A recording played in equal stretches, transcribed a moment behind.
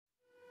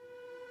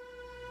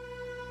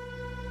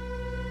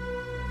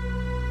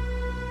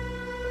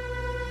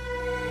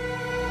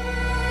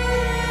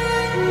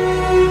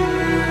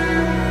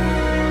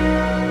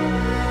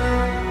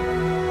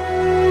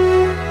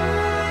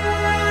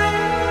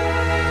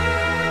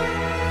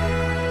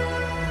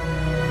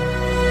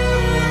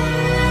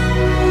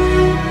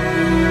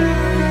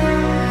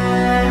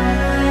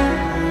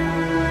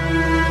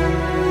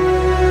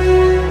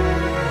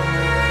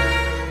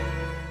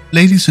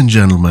Ladies and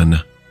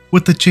gentlemen,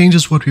 with the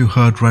changes what you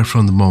heard right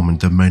from the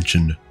moment they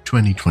mentioned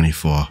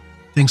 2024,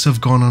 things have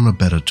gone on a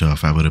better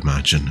turf, I would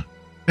imagine.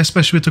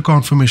 Especially with the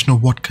confirmation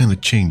of what kind of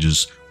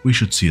changes we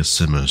should see as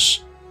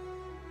simmers.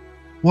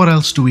 What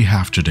else do we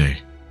have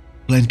today?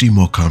 Plenty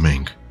more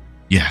coming.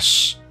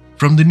 Yes,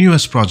 from the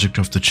newest project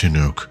of the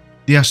Chinook,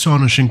 the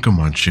astonishing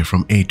Comanche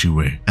from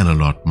A2A, and a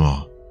lot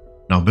more.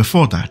 Now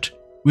before that,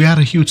 we had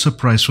a huge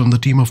surprise from the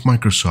team of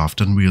Microsoft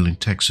unveiling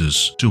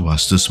Texas to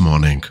us this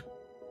morning.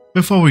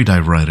 Before we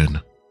dive right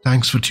in,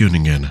 thanks for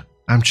tuning in.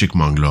 I'm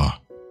Chikmanglo.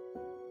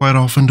 Quite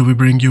often do we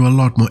bring you a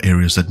lot more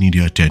areas that need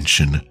your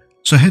attention,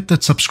 so hit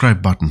that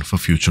subscribe button for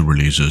future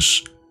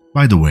releases.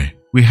 By the way,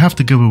 we have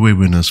the giveaway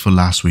winners for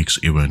last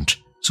week's event,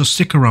 so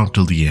stick around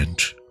till the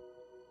end.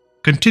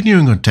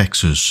 Continuing on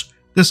Texas,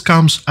 this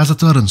comes as a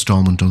third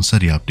installment on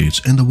SETI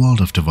updates in the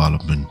world of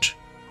development.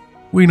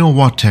 We know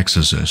what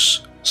Texas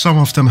is. Some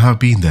of them have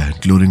been there,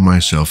 including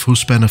myself, who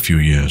spent a few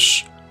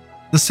years.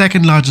 The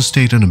second largest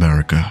state in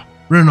America,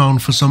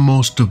 renowned for some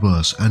most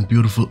diverse and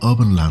beautiful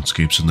urban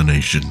landscapes in the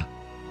nation.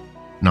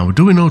 Now,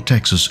 do we know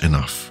Texas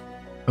enough?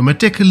 A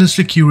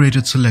meticulously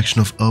curated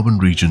selection of urban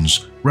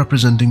regions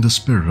representing the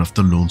spirit of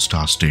the Lone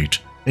Star State,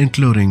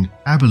 including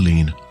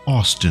Abilene,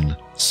 Austin,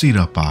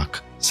 Cedar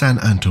Park, San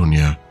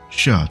Antonio,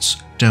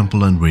 Schertz,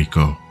 Temple and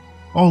Waco.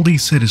 All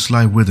these cities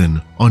lie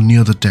within or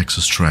near the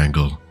Texas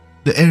Triangle,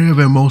 the area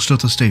where most of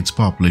the state's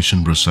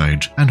population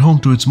reside and home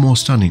to its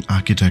most stunning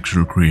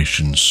architectural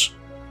creations.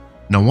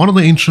 Now, one of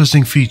the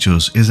interesting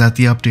features is that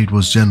the update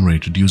was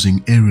generated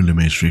using aerial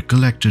imagery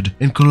collected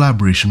in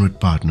collaboration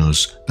with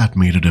partners that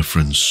made a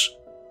difference.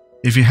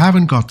 If you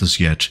haven't got this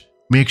yet,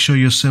 make sure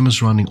your sim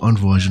is running on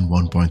version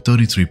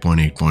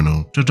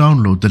 1.33.8.0 to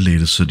download the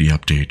latest city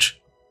update.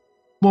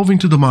 Moving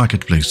to the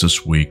marketplace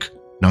this week,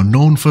 now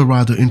known for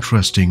rather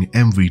interesting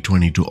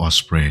MV-22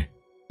 Osprey.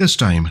 This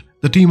time,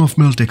 the team of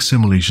Miltech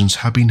Simulations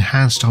have been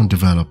hands-down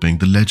developing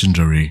the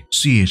legendary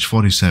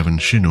CH-47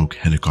 Chinook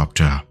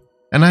helicopter.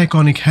 An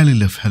iconic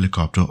heli-lift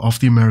helicopter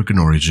of the American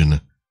origin,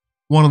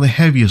 one of the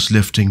heaviest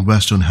lifting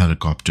Western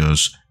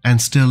helicopters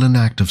and still in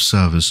active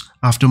service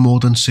after more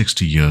than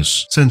 60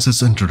 years since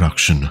its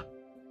introduction.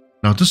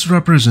 Now this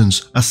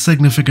represents a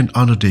significant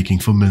undertaking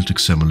for Miltech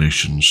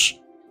Simulations.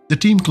 The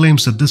team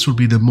claims that this will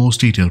be the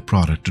most detailed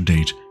product to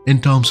date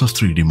in terms of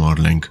 3D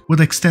modeling,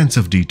 with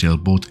extensive detail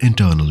both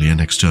internally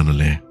and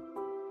externally.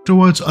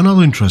 Towards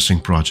another interesting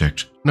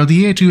project, now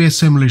the A2A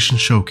Simulation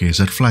Showcase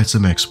at Flight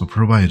Sim Expo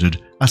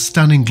provided a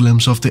stunning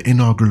glimpse of the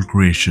inaugural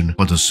creation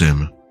for the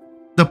sim,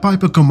 the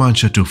Piper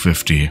Comanche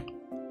 250.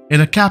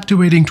 In a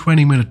captivating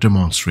 20-minute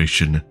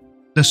demonstration,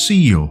 the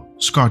CEO,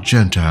 Scott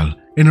Gentile,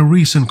 in a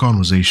recent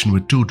conversation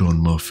with Two-Tone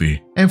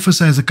Murphy,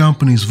 emphasized the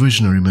company's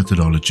visionary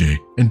methodology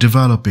in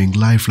developing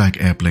lifelike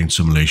airplane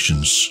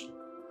simulations.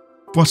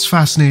 What's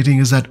fascinating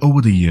is that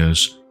over the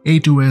years,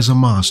 A2A has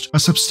amassed a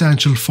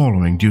substantial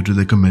following due to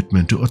their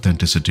commitment to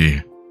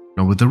authenticity.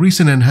 Now, with the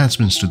recent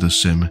enhancements to the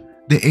sim,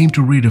 they aim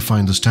to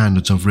redefine the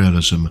standards of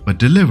realism by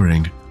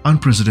delivering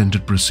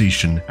unprecedented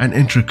precision and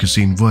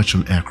intricacy in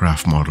virtual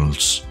aircraft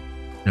models.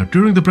 Now,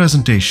 during the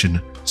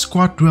presentation,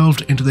 Scott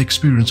delved into the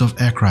experience of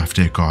aircraft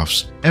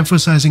takeoffs,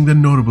 emphasizing the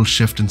notable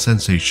shift in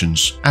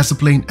sensations as the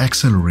plane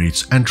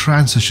accelerates and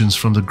transitions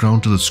from the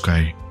ground to the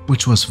sky,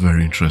 which was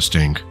very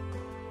interesting.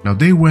 Now,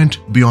 they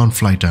went beyond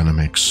flight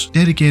dynamics,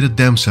 dedicated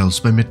themselves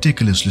by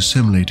meticulously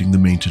simulating the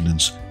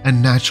maintenance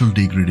and natural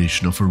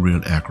degradation of a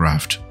real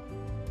aircraft.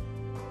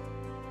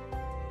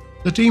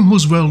 The team,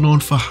 who's well known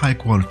for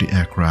high-quality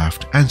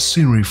aircraft and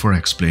scenery for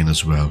X-Plane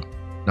as well.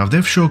 Now,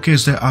 they've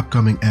showcased their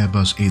upcoming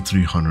Airbus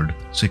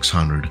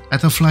A300-600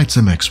 at the Flight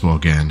Sim Expo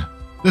again.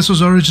 This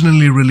was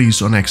originally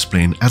released on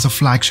X-Plane as a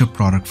flagship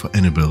product for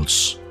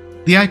Anybuilds.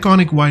 The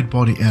iconic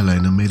wide-body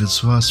airliner made its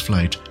first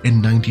flight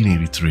in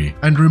 1983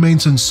 and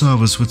remains in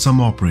service with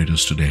some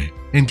operators today,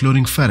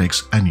 including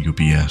FedEx and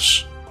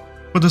UPS.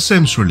 For the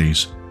Sim's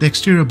release, the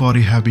exterior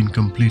body have been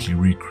completely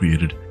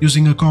recreated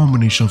using a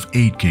combination of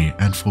 8K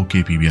and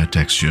 4K PBR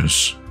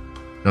textures.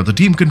 Now, the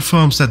team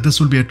confirms that this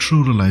will be a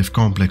true-to-life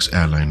complex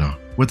airliner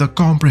with a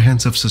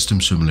comprehensive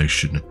system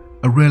simulation,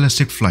 a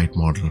realistic flight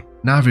model,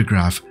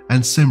 Navigraph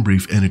and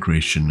SimBrief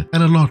integration,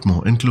 and a lot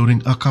more,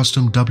 including a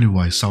custom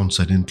WY sound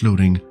set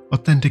including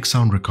authentic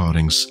sound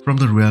recordings from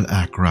the real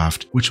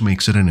aircraft, which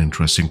makes it an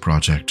interesting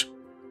project.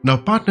 Now,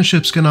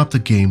 partnerships can up the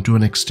game to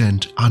an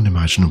extent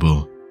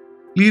unimaginable.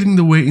 Leading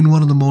the way in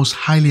one of the most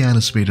highly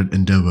anticipated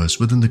endeavors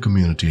within the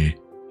community,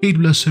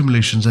 Heatblast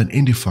Simulations and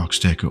Indy Fox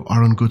Deco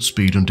are on good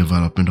speed on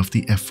development of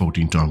the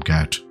F-14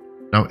 Tomcat.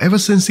 Now, ever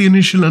since the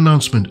initial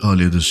announcement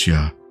earlier this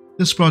year,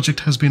 this project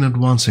has been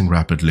advancing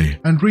rapidly,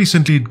 and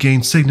recently it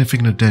gained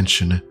significant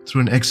attention through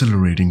an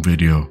accelerating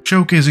video,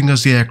 showcasing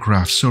us the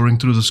aircraft soaring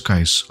through the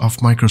skies of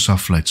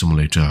Microsoft Flight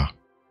Simulator.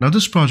 Now,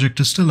 this project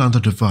is still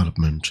under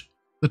development.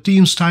 The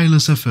team's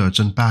tireless efforts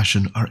and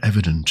passion are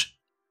evident.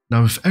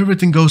 Now, if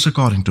everything goes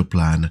according to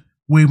plan,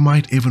 we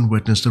might even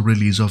witness the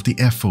release of the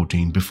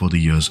F-14 before the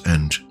year's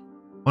end.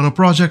 On a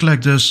project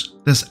like this,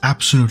 there's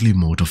absolutely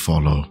more to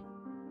follow.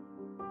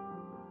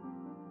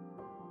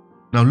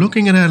 Now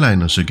looking at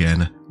airliners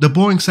again, the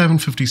Boeing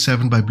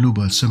 757 by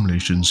Bluebird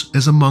Simulations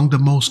is among the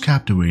most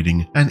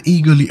captivating and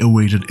eagerly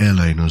awaited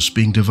airliners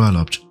being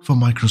developed for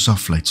Microsoft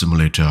Flight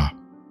Simulator.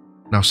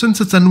 Now since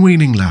its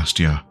unveiling last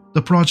year,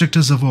 the project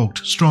has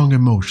evoked strong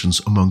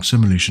emotions among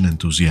simulation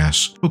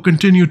enthusiasts who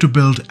continue to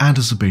build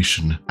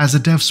anticipation as the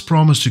devs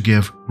promise to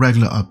give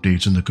regular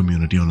updates in the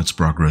community on its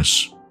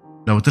progress.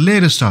 Now with the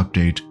latest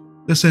update,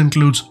 this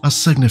includes a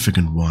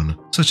significant one,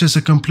 such as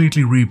a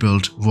completely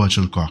rebuilt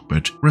virtual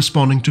cockpit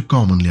responding to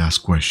commonly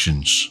asked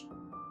questions.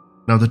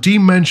 Now the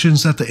team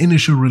mentions that the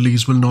initial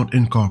release will not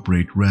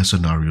incorporate rare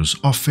scenarios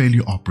or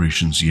failure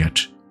operations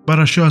yet, but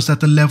assures that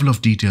the level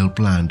of detail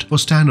planned for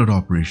standard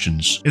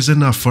operations is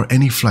enough for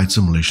any flight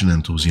simulation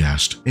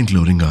enthusiast,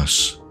 including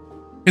us.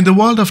 In the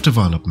world of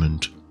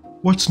development,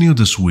 what's new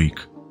this week?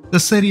 The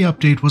City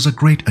update was a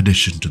great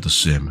addition to the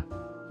sim.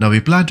 Now we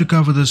plan to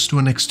cover this to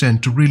an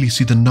extent to really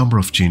see the number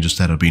of changes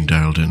that have been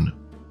dialed in.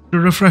 To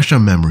refresh our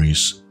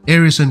memories,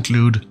 areas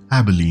include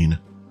Abilene,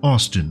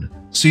 Austin,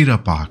 Cedar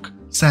Park,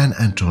 San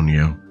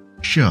Antonio,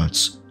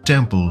 Schertz,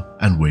 Temple,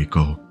 and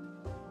Waco.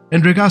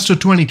 In regards to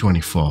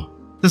 2024,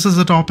 this is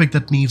a topic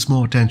that needs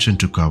more attention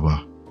to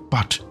cover,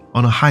 but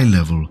on a high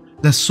level,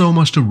 there's so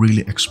much to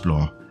really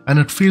explore, and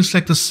it feels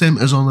like the sim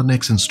is on the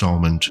next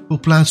installment who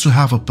plans to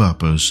have a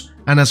purpose,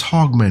 and as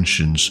Hogg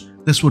mentions,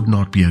 this would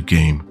not be a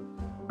game.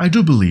 I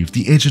do believe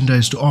the agenda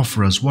is to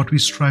offer us what we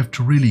strive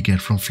to really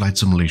get from flight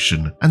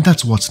simulation, and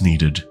that's what's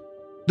needed.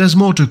 There's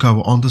more to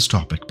cover on this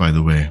topic, by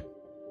the way.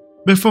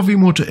 Before we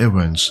move to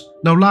events,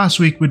 now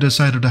last week we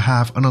decided to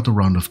have another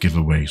round of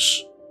giveaways.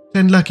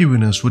 10 lucky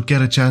winners would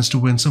get a chance to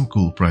win some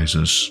cool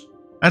prizes.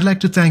 I'd like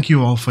to thank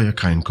you all for your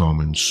kind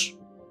comments.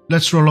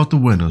 Let's roll out the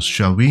winners,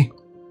 shall we?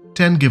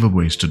 10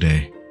 giveaways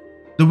today.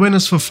 The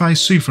winners for 5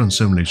 Seafront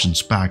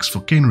Simulations packs for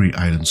Canary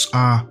Islands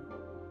are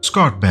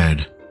Scott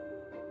Baird,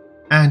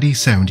 Andy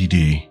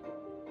 70D,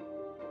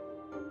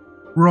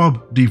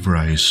 Rob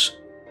DeVries,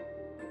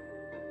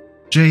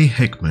 Jay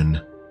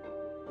Hickman,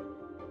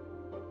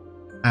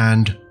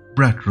 and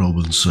Brett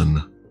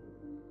Robinson.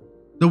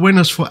 The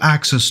winners for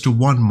access to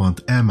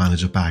 1-month Air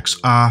Manager packs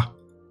are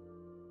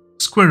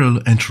Squirrel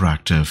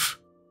Interactive,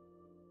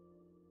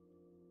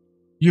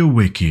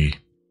 YoWiki,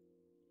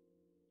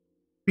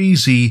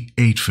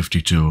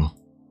 PZ852,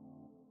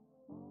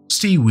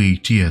 Stevie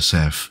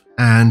TSF,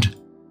 and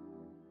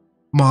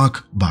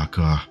Mark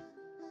Barker.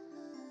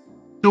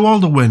 To all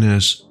the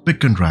winners,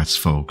 big congrats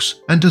folks,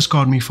 and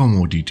Discord me for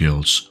more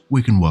details,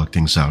 we can work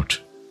things out.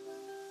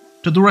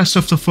 To the rest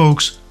of the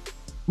folks,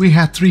 we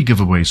had 3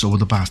 giveaways over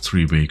the past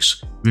 3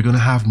 weeks, we're gonna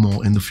have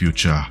more in the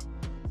future.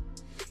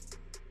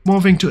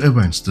 Moving to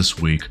events this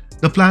week,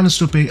 the plan is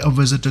to pay a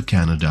visit to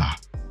Canada.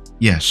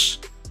 Yes,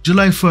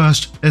 July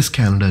 1st is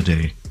Canada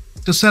Day,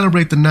 to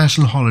celebrate the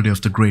national holiday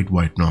of the Great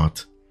White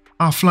North.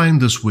 Our flying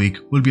this week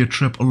will be a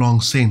trip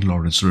along St.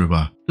 Lawrence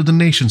River to the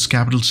nation's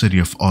capital city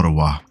of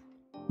Ottawa.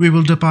 We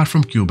will depart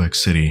from Quebec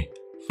City,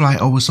 fly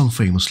over some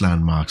famous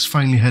landmarks,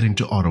 finally heading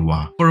to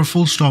Ottawa for a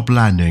full stop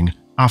landing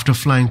after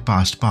flying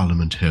past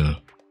Parliament Hill.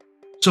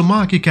 So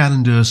mark your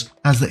calendars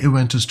as the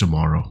event is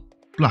tomorrow.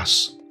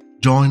 Plus,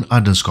 join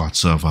our Discord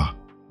server.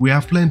 We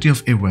have plenty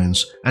of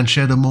events and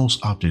share the most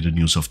updated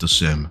news of the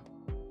sim.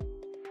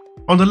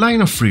 On the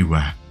line of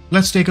Freeware,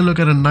 let's take a look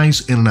at a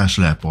nice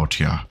international airport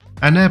here.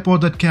 An airport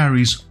that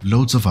carries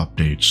loads of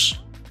updates.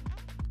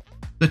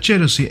 The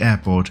Chirose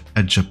Airport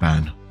at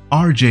Japan,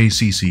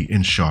 RJCC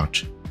in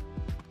short.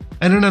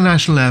 An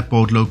international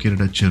airport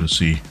located at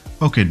Chirose,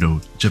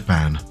 Hokkaido,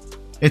 Japan.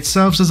 It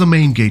serves as a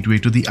main gateway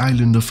to the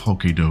island of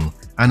Hokkaido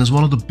and is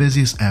one of the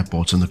busiest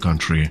airports in the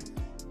country.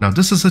 Now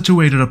this is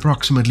situated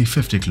approximately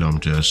 50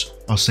 kilometers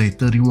or say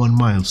 31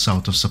 miles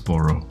south of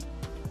Sapporo,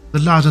 the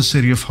largest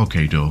city of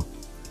Hokkaido.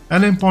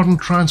 An important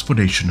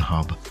transportation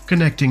hub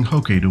connecting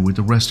Hokkaido with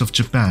the rest of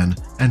Japan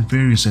and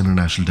various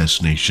international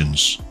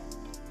destinations.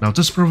 Now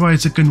this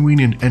provides a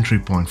convenient entry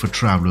point for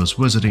travelers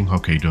visiting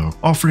Hokkaido,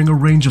 offering a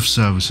range of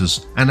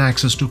services and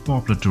access to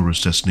popular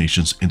tourist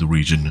destinations in the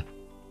region.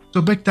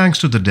 So big thanks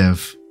to the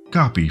dev,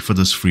 Copy, for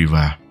this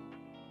freeware.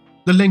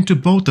 The link to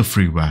both the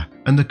freeware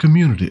and the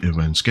community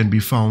events can be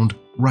found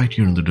right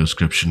here in the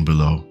description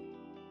below.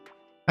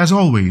 As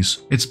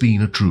always, it's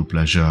been a true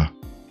pleasure.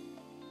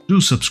 Do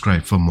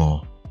subscribe for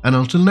more. And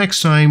until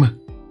next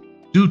time,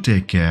 do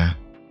take care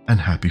and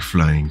happy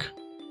flying.